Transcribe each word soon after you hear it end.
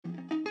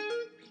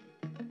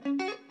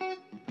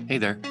Hey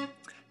there,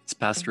 it's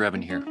Pastor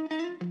Evan here.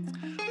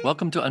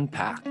 Welcome to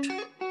Unpacked.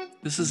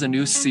 This is a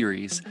new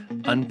series,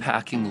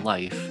 Unpacking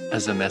Life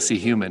as a Messy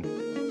Human.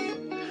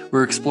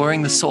 We're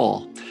exploring the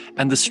soul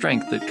and the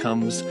strength that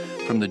comes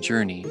from the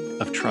journey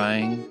of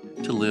trying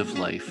to live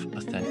life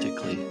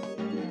authentically.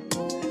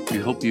 We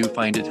hope you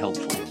find it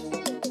helpful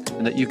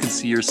and that you can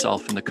see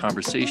yourself in the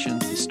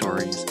conversations, the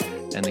stories,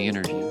 and the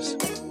interviews.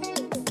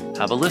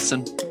 Have a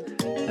listen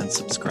and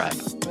subscribe.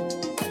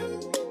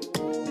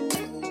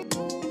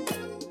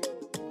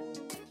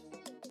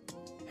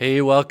 Hey,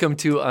 welcome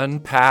to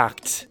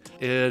Unpacked.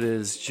 It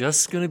is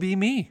just going to be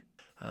me.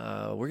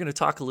 We're going to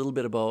talk a little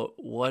bit about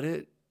what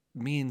it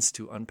means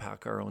to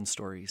unpack our own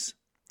stories.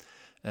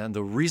 And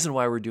the reason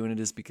why we're doing it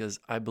is because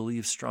I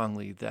believe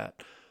strongly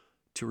that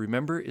to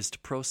remember is to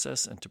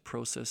process, and to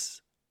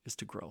process is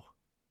to grow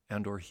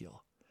and or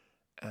heal.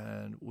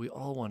 And we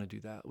all want to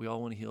do that. We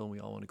all want to heal and we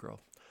all want to grow.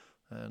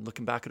 And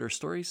looking back at our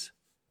stories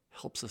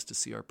helps us to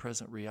see our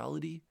present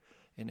reality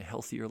in a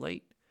healthier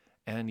light,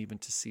 and even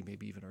to see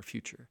maybe even our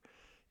future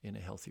in a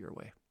healthier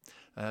way.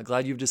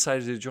 Glad you've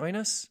decided to join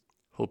us.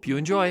 Hope you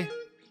enjoy.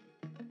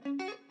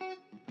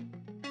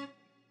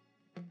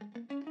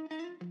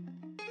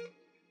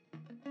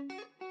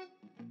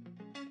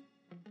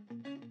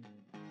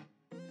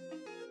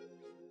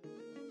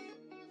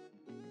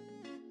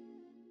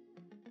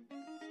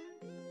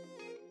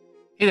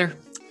 Hey there,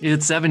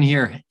 it's Evan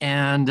here.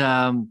 And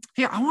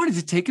hey, I wanted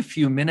to take a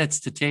few minutes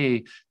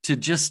today to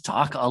just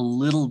talk a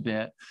little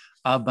bit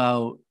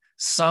about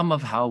some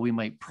of how we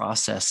might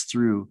process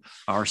through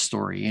our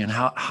story and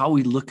how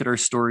we look at our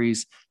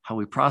stories, how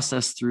we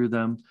process through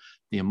them,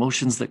 the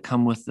emotions that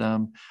come with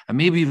them, and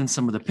maybe even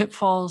some of the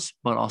pitfalls,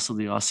 but also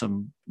the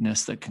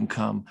awesomeness that can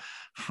come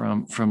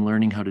from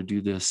learning how to do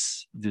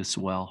this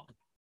well.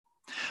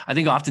 I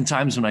think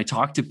oftentimes when I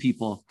talk to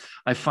people,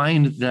 I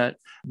find that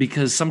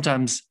because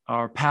sometimes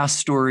our past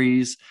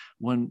stories,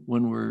 when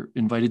we're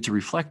invited to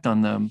reflect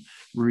on them,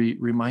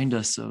 remind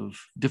us of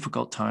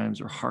difficult times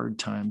or hard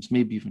times,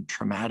 maybe even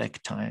traumatic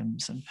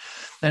times.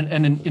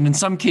 And in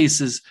some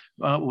cases,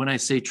 when I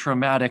say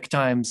traumatic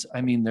times,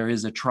 I mean there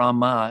is a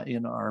trauma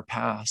in our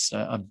past,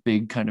 a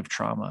big kind of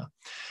trauma.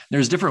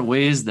 There's different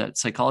ways that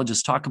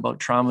psychologists talk about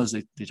traumas.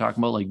 They talk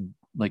about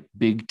like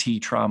big T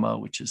trauma,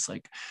 which is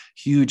like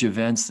huge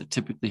events that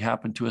typically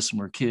happen to us when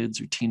we're kids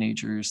or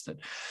teenagers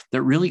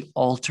that really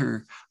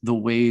alter the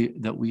way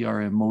that we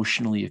are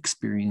emotionally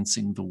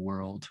experiencing the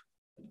world.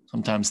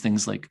 Sometimes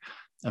things like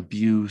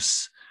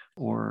abuse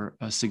or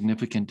a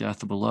significant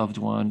death of a loved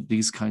one,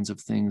 these kinds of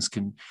things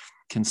can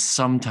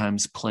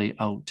sometimes play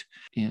out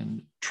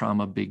in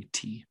trauma big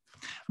T.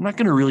 I'm not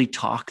going to really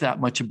talk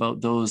that much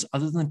about those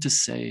other than to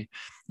say,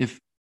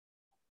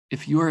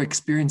 if you are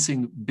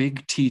experiencing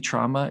big T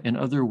trauma, in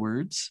other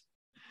words,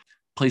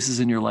 places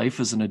in your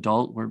life as an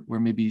adult where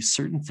maybe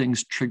certain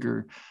things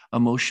trigger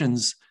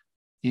emotions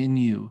in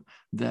you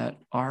that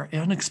are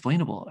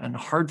unexplainable and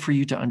hard for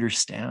you to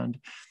understand,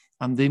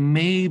 they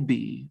may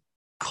be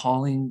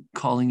calling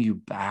you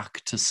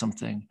back to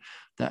something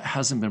that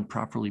hasn't been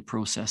properly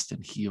processed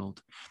and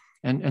healed.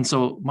 And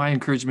so my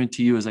encouragement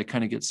to you as I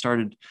kind of get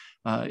started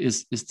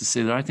is to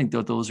say that I think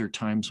that those are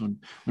times when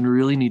we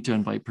really need to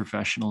invite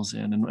professionals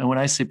in. And when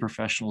I say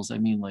professionals, I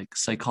mean like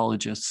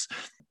psychologists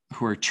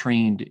who are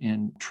trained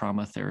in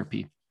trauma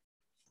therapy.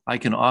 I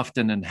can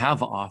often and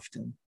have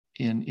often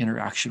in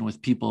interaction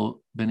with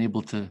people been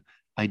able to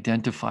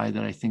identify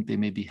that I think they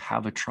maybe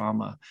have a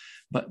trauma,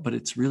 but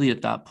it's really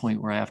at that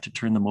point where I have to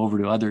turn them over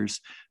to others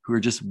who are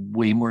just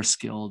way more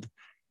skilled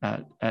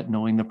at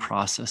knowing the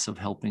process of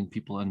helping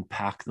people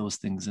unpack those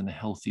things in a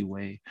healthy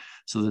way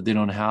so that they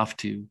don't have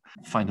to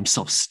find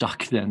themselves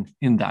stuck then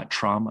in that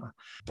trauma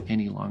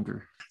any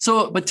longer.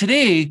 So, but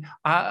today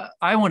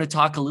I want to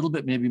talk a little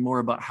bit maybe more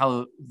about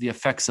how the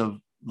effects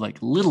of like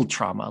little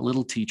trauma,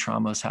 little T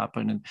traumas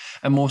happen.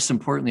 And most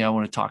importantly, I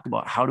want to talk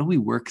about how do we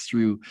work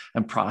through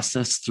and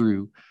process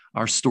through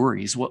our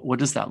stories. What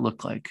does that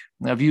look like?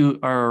 Now, if you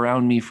are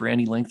around me for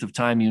any length of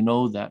time, you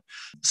know that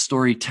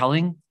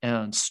storytelling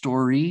and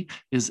story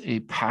is a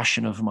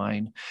passion of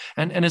mine.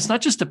 And it's not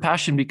just a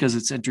passion because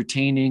it's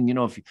entertaining. You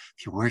know, if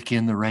you work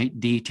in the right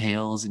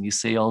details and you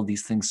say all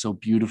these things so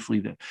beautifully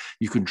that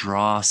you can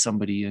draw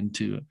somebody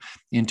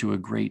into a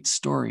great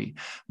story.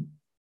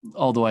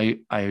 Although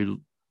I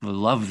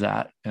love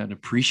that and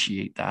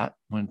appreciate that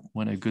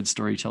when a good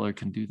storyteller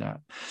can do that.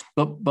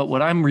 But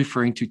what I'm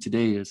referring to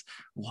today is,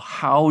 well,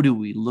 how do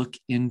we look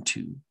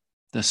into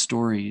the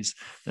stories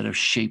that have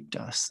shaped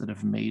us, that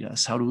have made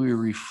us? How do we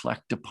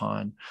reflect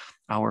upon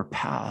our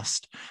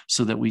past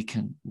so that we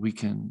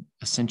can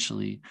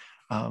essentially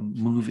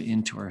move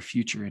into our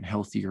future in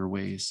healthier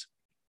ways?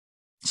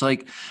 So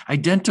like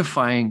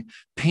identifying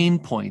pain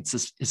points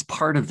is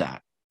part of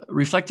that.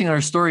 Reflecting on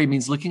our story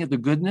means looking at the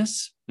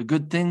goodness, the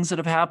good things that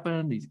have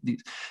happened.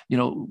 You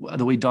know,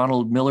 the way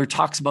Donald Miller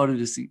talks about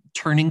it is the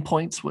turning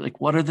points. Like,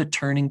 what are the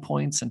turning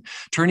points? And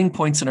turning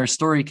points in our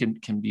story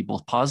can be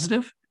both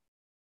positive.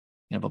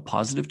 You have a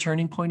positive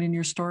turning point in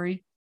your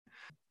story.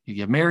 You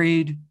get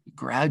married, you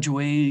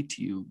graduate,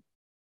 you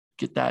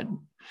get that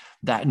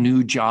that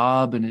new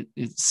job and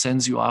it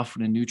sends you off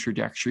in a new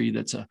trajectory.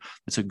 That's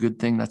a good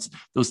thing.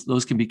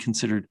 Those can be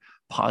considered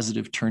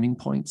positive turning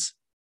points,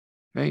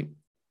 right?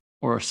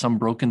 Or some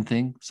broken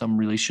thing, some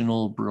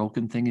relational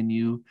broken thing in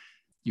you,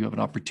 you have an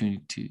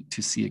opportunity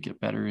to see it get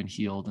better and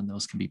healed, and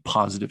those can be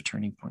positive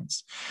turning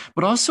points.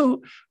 But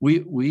also,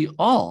 we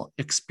all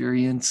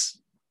experience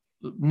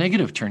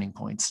negative turning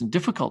points and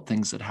difficult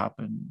things that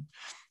happen,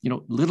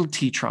 little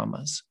T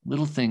traumas,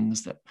 little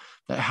things that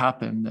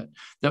happen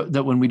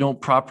that when we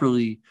don't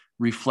properly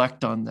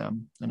reflect on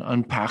them and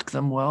unpack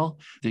them well,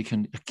 they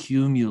can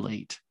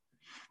accumulate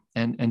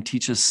and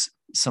teach us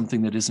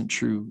something that isn't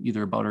true,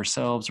 either about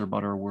ourselves or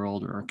about our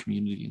world or our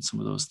community and some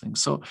of those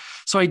things. So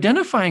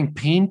identifying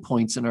pain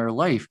points in our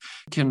life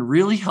can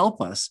really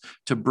help us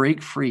to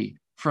break free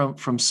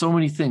from so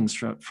many things,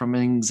 from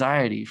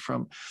anxiety,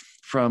 from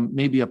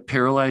maybe a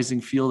paralyzing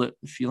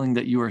feeling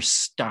that you are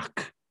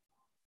stuck,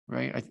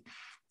 right?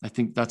 I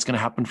think that's going to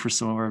happen for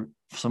some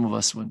of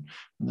us when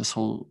this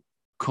whole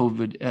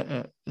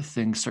COVID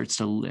thing starts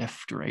to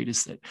lift, right?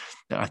 Is that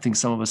I think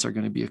some of us are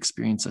going to be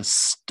experiencing a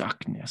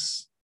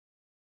stuckness,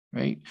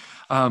 right?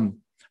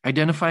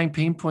 Identifying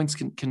pain points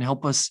can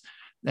help us,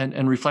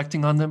 and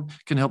reflecting on them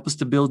can help us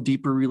to build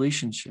deeper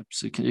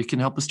relationships. It can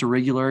help us to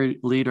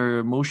regulate our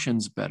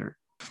emotions better.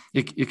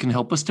 It can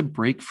help us to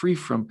break free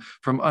from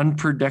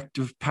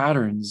unproductive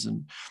patterns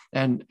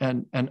and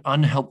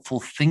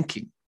unhelpful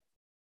thinking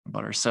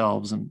about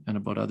ourselves and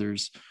about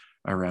others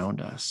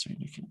around us.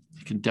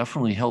 It can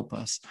definitely help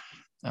us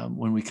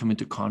when we come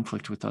into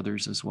conflict with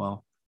others as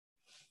well.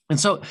 And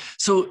so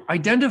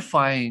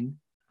identifying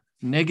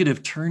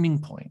negative turning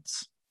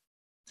points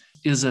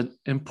is an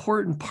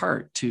important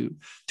part to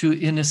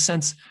in a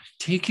sense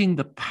taking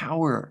the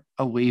power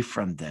away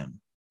from them.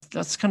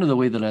 That's kind of the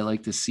way that I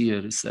like to see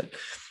it, is that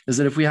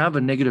if we have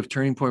a negative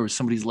turning point where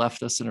somebody's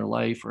left us in our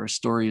life or our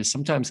story, is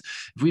sometimes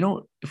if we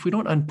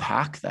don't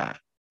unpack that,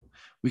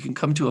 we can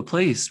come to a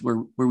place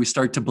where we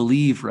start to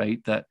believe,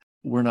 right, that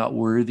we're not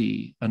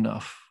worthy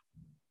enough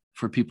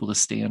for people to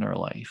stay in our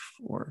life.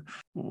 Or,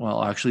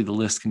 well, actually the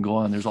list can go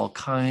on. There's all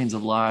kinds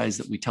of lies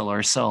that we tell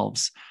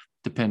ourselves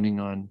depending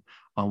on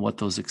what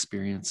those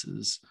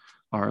experiences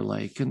are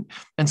like.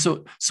 And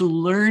so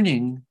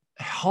learning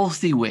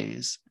healthy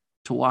ways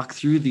to walk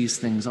through these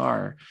things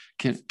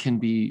can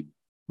be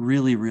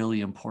really,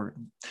 really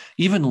important.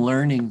 Even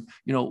learning,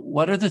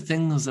 what are the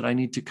things that I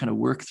need to kind of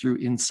work through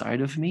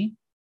inside of me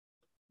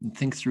and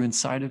think through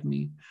inside of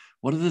me?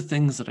 What are the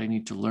things that I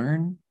need to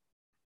learn?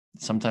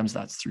 Sometimes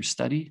that's through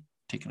study,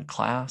 taking a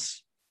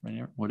class,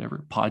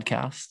 whatever,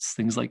 podcasts,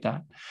 things like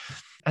that.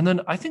 And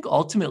then I think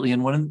ultimately,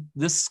 and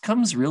this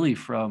comes really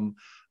from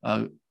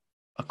a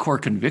core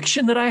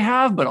conviction that I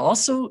have, but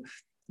also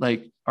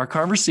like our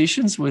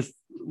conversations with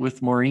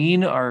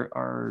Maureen,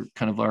 our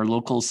kind of our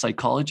local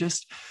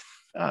psychologist,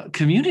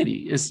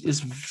 community is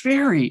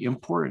very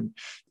important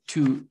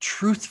to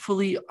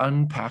truthfully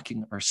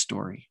unpacking our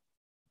story.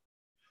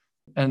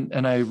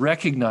 And I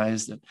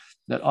recognize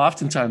that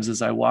oftentimes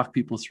as I walk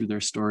people through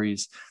their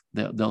stories,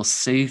 they'll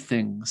say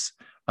things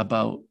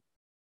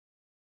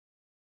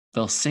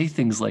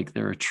like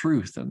they're a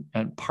truth.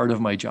 And part of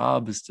my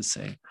job is to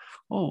say,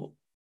 oh,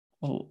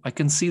 I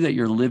can see that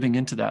you're living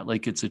into that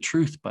like it's a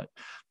truth, but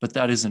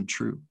that isn't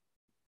true.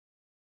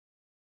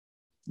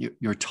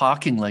 You're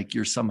talking like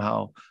you're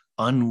somehow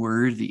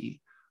unworthy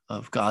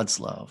of God's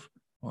love,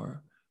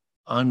 or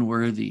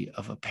unworthy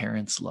of a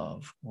parent's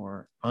love,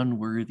 or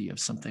unworthy of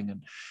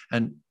something.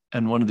 And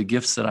one of the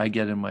gifts that I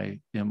get in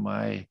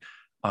my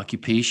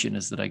occupation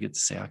is that I get to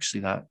say,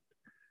 actually,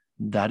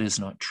 that is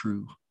not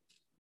true.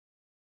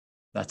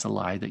 That's a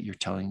lie that you're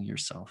telling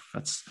yourself.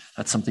 That's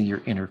something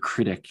your inner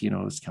critic,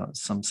 as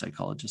some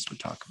psychologists would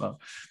talk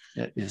about,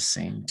 is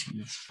saying to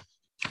you.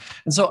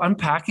 And so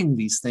unpacking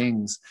these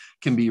things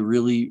can be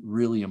really,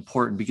 really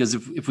important, because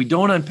if we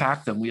don't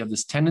unpack them, we have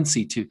this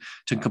tendency to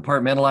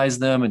compartmentalize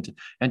them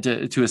and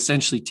to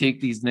essentially take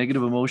these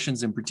negative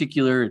emotions in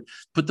particular and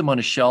put them on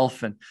a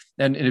shelf. And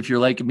if you're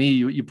like me,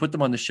 you put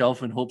them on the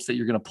shelf in hopes that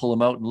you're going to pull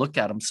them out and look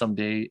at them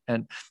someday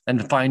and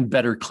find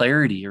better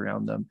clarity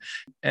around them.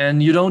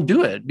 And you don't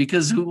do it,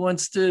 because who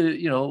wants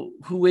to,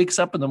 who wakes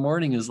up in the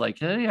morning is like,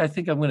 hey, I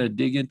think I'm going to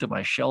dig into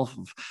my shelf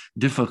of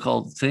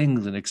difficult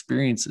things and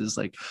experiences.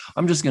 Like,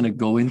 I'm just going to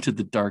go into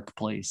the dark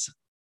place.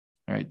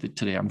 All right.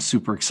 Today, I'm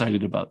super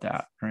excited about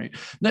that. Right.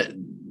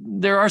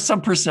 There are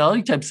some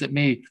personality types that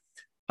may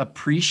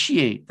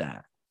appreciate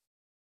that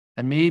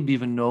and maybe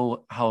even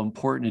know how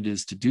important it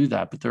is to do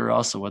that. But there are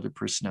also other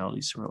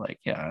personalities who are like,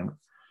 yeah,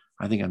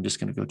 I think I'm just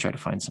going to go try to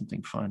find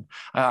something fun.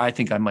 I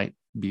think I might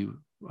be,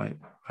 I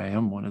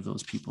am one of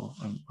those people.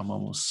 I'm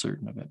almost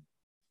certain of it.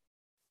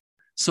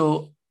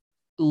 So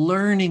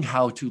learning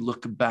how to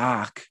look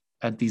back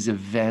at these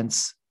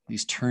events,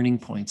 these turning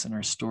points in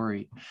our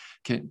story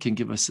can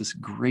give us this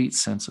great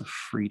sense of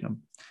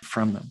freedom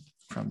from them.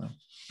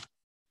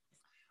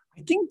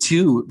 I think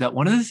too, that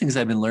one of the things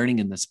I've been learning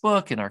in this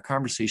book and our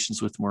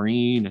conversations with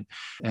Maureen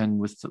and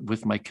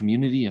with my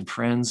community and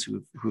friends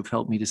who have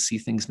helped me to see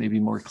things maybe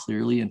more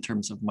clearly in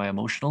terms of my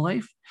emotional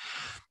life,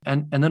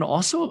 And then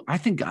also, I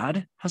think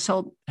God has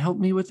helped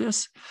me with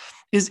this,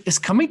 is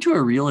coming to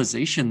a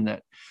realization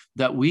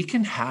that we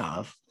can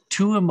have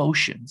two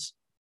emotions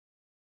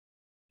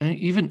and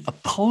even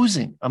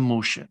opposing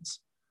emotions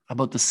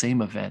about the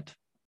same event.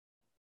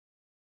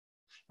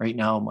 Right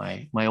now,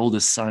 my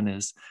oldest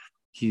son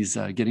he's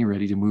getting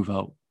ready to move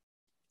out,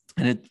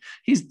 and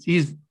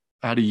he's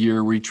had a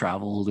year where he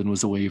traveled and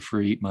was away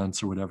for 8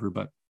 months or whatever,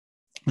 but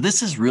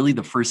this is really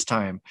the first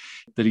time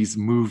that he's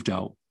moved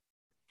out.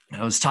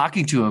 I was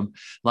talking to him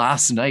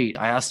last night.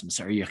 I asked him,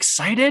 "So are you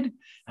excited?"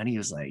 And he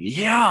was like,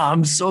 "Yeah,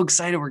 I'm so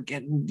excited. We're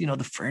getting,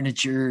 the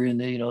furniture and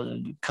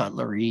the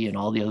cutlery and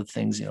all the other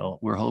things.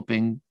 We're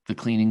hoping the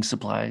cleaning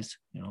supplies.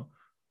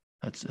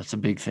 That's a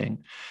big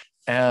thing."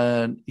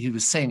 And he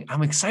was saying,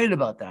 "I'm excited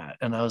about that."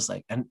 And I was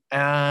like, "And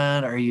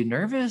are you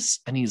nervous?"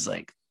 And he's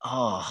like,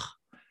 "Oh,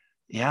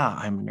 yeah,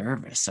 I'm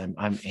nervous.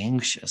 I'm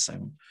anxious.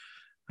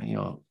 you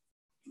know,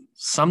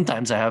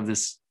 sometimes I have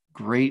this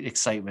great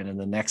excitement, and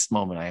the next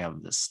moment I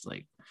have this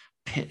like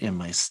pit in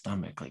my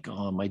stomach, like,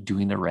 oh, am I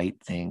doing the right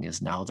thing?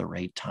 Is now the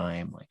right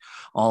time?" Like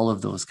all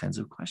of those kinds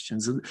of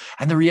questions.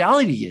 And the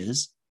reality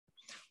is,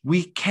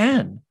 we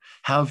can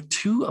have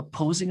two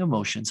opposing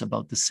emotions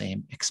about the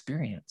same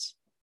experience.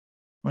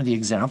 One of the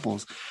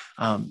examples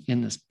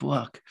in this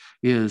book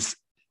is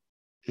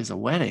a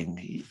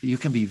wedding. You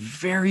can be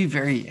very,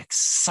 very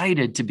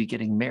excited to be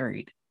getting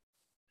married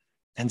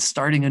and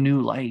starting a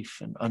new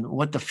life, and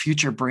what the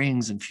future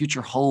brings and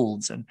future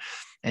holds, and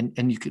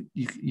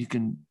you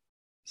can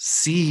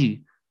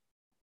see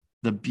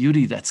the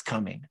beauty that's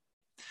coming.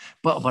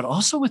 But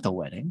also with a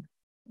wedding,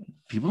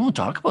 people don't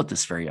talk about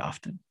this very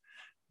often.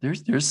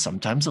 There's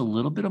sometimes a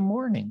little bit of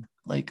mourning,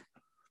 like,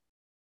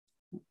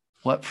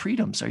 what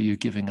freedoms are you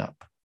giving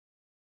up?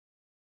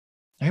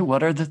 Hey,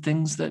 what are the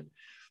things that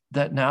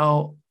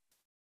now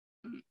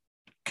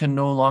can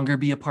no longer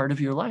be a part of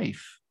your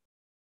life?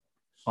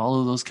 All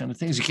of those kind of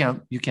things.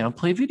 You can't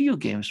play video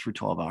games for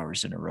 12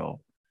 hours in a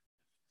row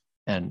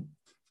and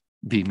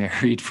be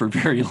married for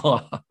very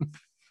long.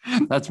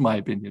 That's my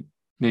opinion.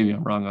 Maybe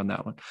I'm wrong on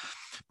that one.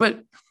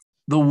 But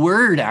the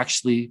word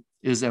actually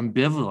is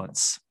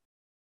ambivalence.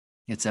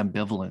 It's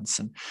ambivalence.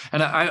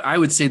 And I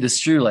would say this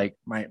true, like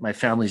my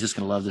family's just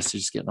going to love this. They're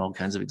just getting all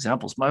kinds of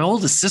examples. My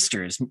oldest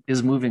sister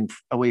is moving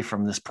away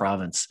from this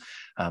province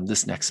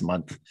this next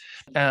month.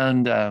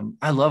 And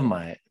I love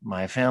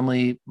my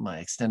family, my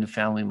extended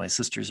family. My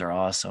sisters are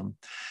awesome.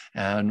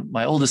 And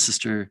my oldest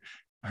sister,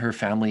 her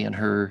family and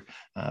her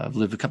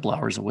live a couple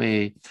hours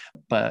away,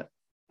 but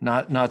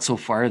not so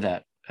far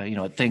that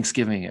at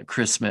Thanksgiving, at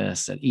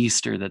Christmas, at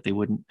Easter, that they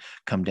wouldn't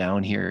come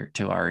down here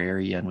to our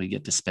area, and we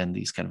get to spend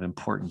these kind of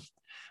important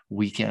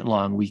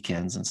long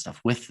weekends and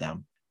stuff with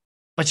them.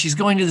 But she's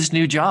going to this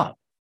new job.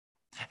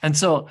 And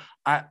so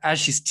as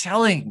she's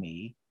telling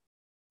me,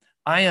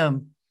 I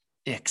am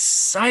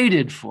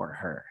excited for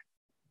her,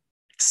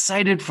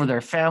 excited for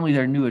their family,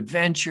 their new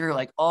adventure,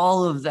 like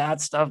all of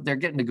that stuff. They're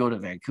getting to go to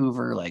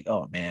Vancouver. Like,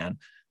 oh man,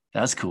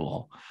 that's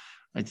cool.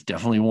 It's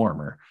definitely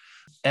warmer.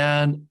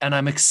 And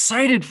I'm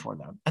excited for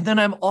them. And then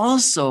I'm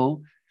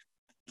also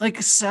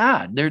like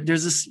sad.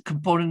 There's this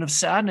component of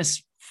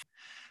sadness.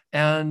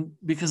 And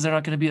because they're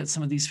not going to be at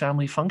some of these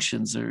family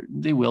functions, or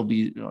they will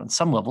be on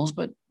some levels,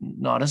 but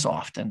not as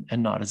often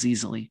and not as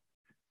easily.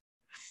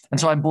 And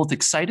so I'm both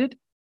excited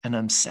and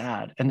I'm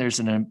sad. And there's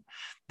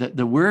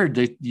the word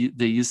they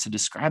use to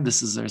describe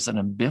this is there's an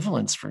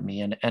ambivalence for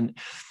me. And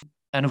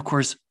of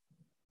course,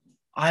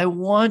 I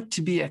want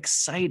to be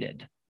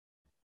excited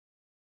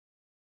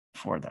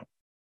for them.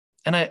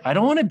 And I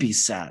don't want to be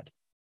sad.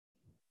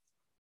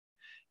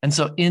 And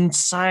so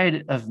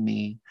inside of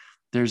me,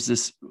 there's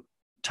this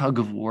tug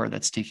of war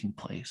that's taking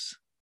place,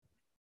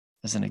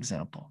 as an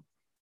example.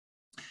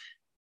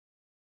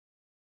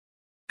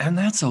 And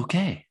that's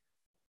okay.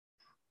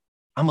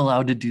 I'm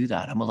allowed to do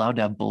that. I'm allowed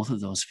to have both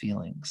of those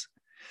feelings.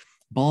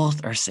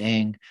 Both are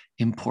saying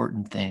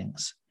important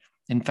things.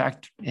 In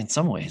fact, in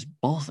some ways,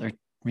 both are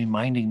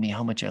reminding me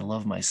how much I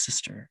love my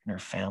sister and her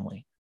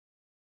family.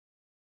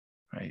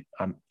 Right?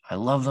 I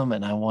love them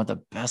and I want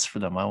the best for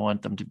them. I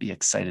want them to be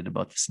excited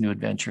about this new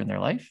adventure in their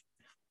life.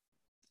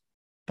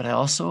 But I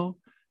also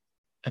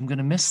am going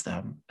to miss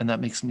them, and that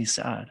makes me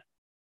sad.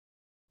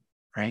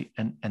 Right?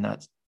 And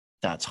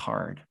that's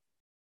hard.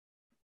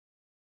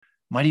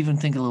 Might even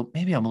think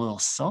maybe I'm a little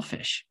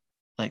selfish.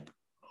 Like,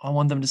 I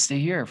want them to stay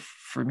here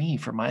for me,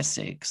 for my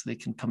sake, so they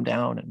can come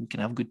down and we can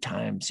have good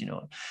times,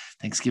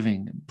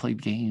 Thanksgiving, and play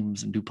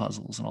games and do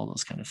puzzles and all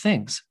those kind of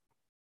things.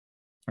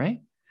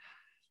 Right?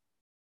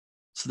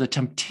 So the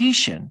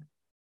temptation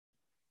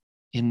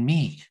in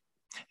me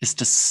is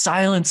to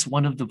silence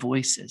one of the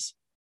voices,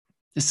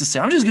 is to say,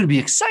 I'm just going to be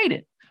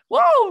excited.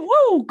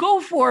 Whoa,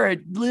 go for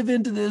it. Live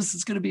into this.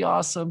 It's going to be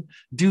awesome.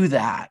 Do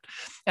that.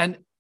 And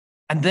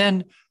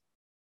then,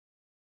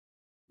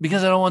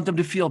 because I don't want them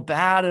to feel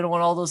bad, I don't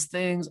want all those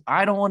things,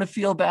 I don't want to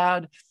feel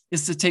bad,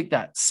 is to take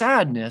that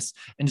sadness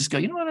and just go,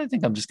 you know what, I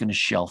think I'm just going to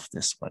shelf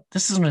this one.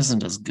 This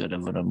isn't as good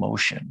of an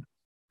emotion.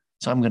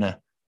 So I'm going to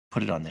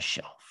put it on the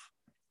shelf.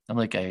 And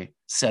like I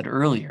said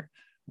earlier,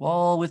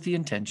 all with the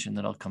intention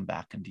that I'll come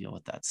back and deal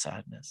with that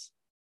sadness.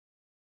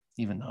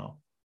 Even though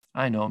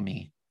I know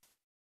me,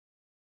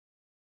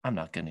 I'm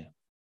not going to.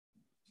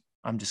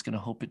 I'm just going to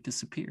hope it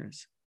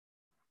disappears.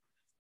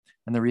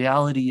 And the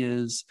reality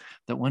is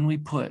that when we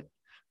put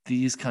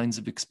these kinds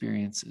of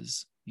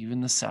experiences,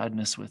 even the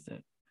sadness with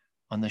it,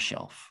 on the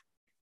shelf,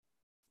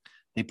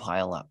 they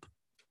pile up.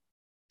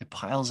 It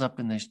piles up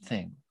in this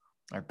thing.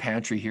 Our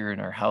pantry here in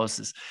our house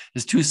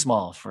is too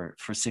small for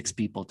 6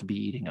 people to be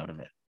eating out of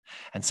it.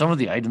 And some of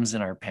the items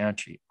in our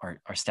pantry are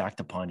stacked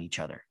upon each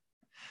other.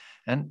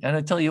 And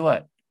I tell you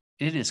what,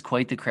 it is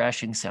quite the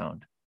crashing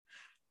sound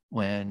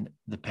when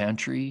the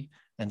pantry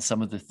and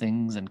some of the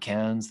things and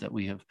cans that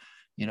we have,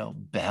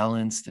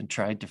 balanced and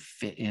tried to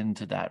fit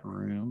into that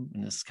room.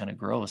 And this is kind of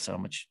gross how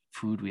much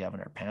food we have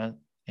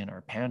in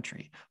our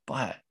pantry.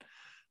 But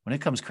when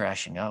it comes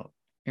crashing out,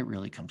 it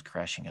really comes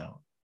crashing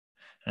out.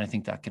 And I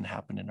think that can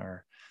happen in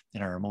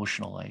our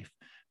emotional life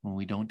when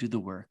we don't do the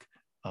work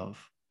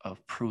of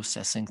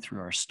processing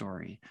through our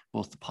story,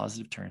 both the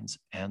positive turns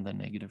and the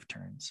negative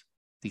turns.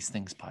 These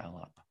things pile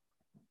up.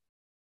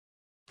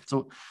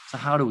 So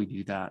how do we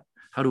do that?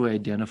 How do we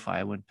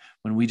identify when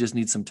we just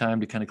need some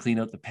time to kind of clean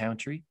out the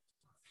pantry?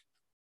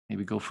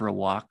 Maybe go for a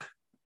walk,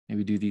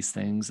 maybe do these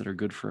things that are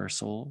good for our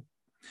soul.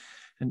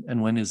 And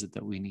when is it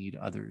that we need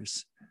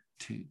others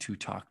to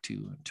talk to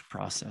and to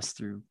process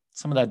through?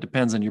 Some of that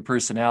depends on your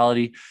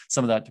personality.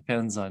 Some of that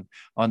depends on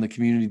the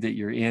community that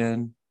you're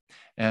in.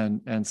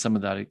 And some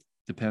of that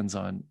depends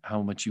on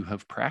how much you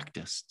have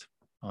practiced,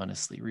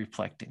 honestly,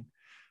 reflecting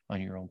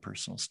on your own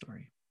personal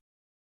story.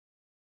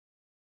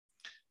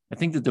 I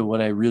think that what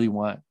I really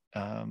want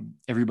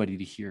everybody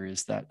to hear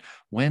is that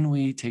when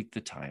we take the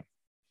time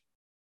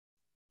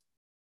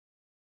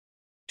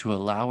to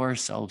allow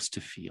ourselves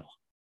to feel,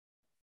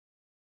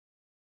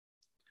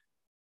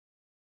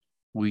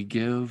 we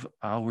give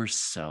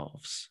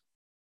ourselves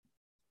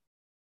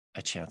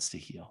a chance to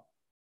heal.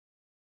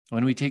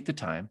 When we take the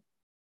time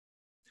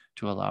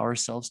to allow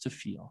ourselves to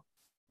feel,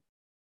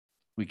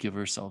 we give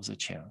ourselves a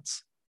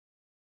chance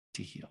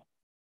to heal.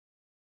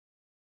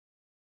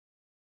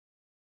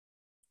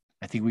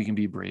 I think we can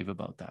be brave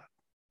about that.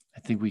 I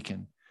think we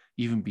can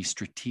even be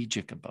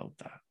strategic about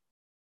that.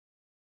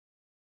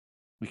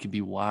 We can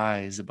be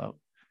wise about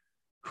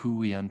who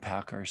we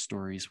unpack our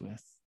stories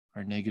with,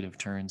 our negative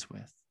turns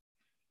with.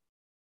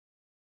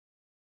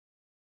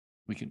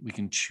 We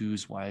can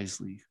choose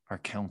wisely our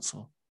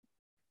counsel,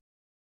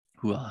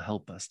 who will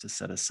help us to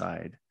set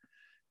aside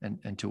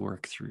and to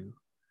work through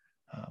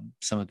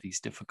some of these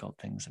difficult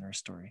things in our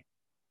story.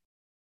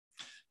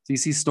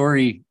 See,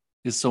 story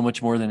is so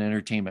much more than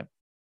entertainment.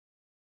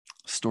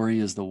 Story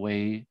is the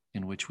way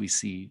in which we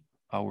see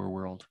our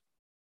world.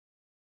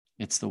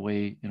 It's the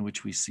way in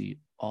which we see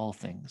all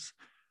things,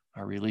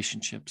 our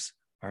relationships,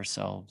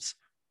 ourselves,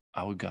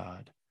 our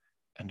God,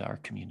 and our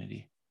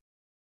community.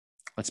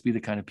 Let's be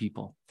the kind of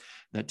people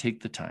that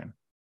take the time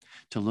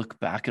to look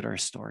back at our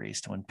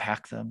stories, to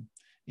unpack them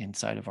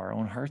inside of our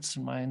own hearts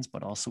and minds,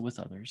 but also with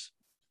others,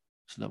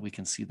 so that we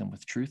can see them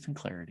with truth and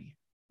clarity.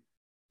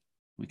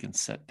 We can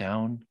set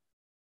down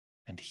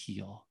and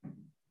heal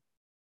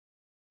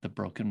the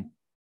broken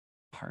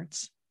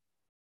parts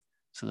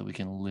so that we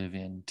can live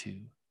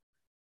into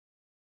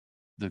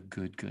the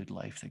good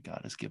life that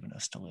God has given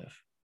us to live.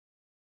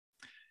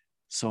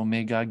 So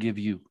may God give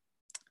you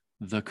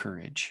the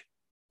courage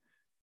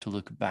to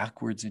look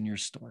backwards in your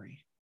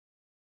story,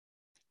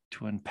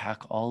 to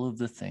unpack all of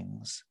the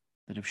things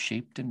that have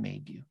shaped and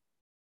made you,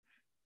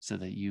 so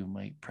that you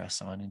might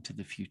press on into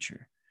the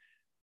future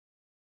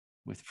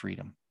with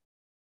freedom.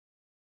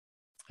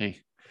 Hey,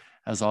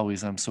 as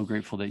always, I'm so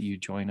grateful that you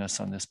join us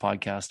on this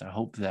podcast. I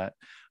hope that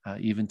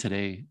even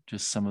today,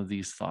 just some of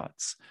these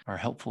thoughts are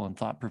helpful and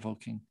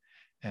thought-provoking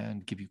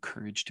and give you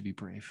courage to be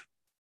brave.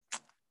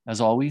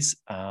 As always,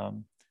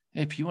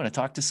 if you want to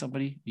talk to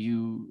somebody,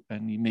 you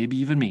and maybe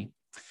even me,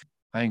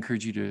 I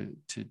encourage you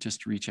to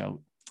just reach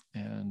out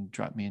and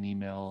drop me an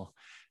email.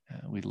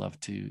 We'd love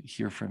to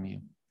hear from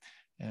you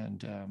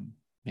and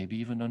maybe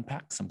even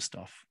unpack some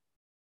stuff.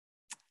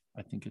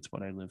 I think it's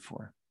what I live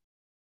for.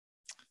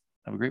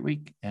 Have a great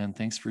week, and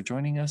thanks for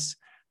joining us.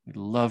 We'd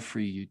love for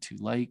you to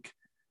like,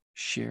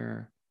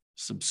 share,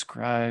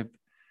 subscribe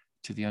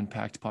to the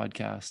Unpacked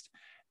podcast,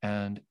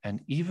 and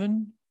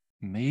even,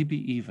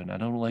 maybe even, I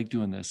don't like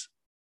doing this,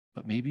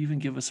 but maybe even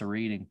give us a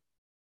rating.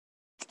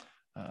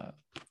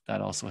 That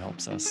also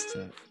helps us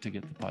to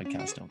get the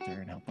podcast out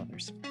there and help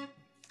others.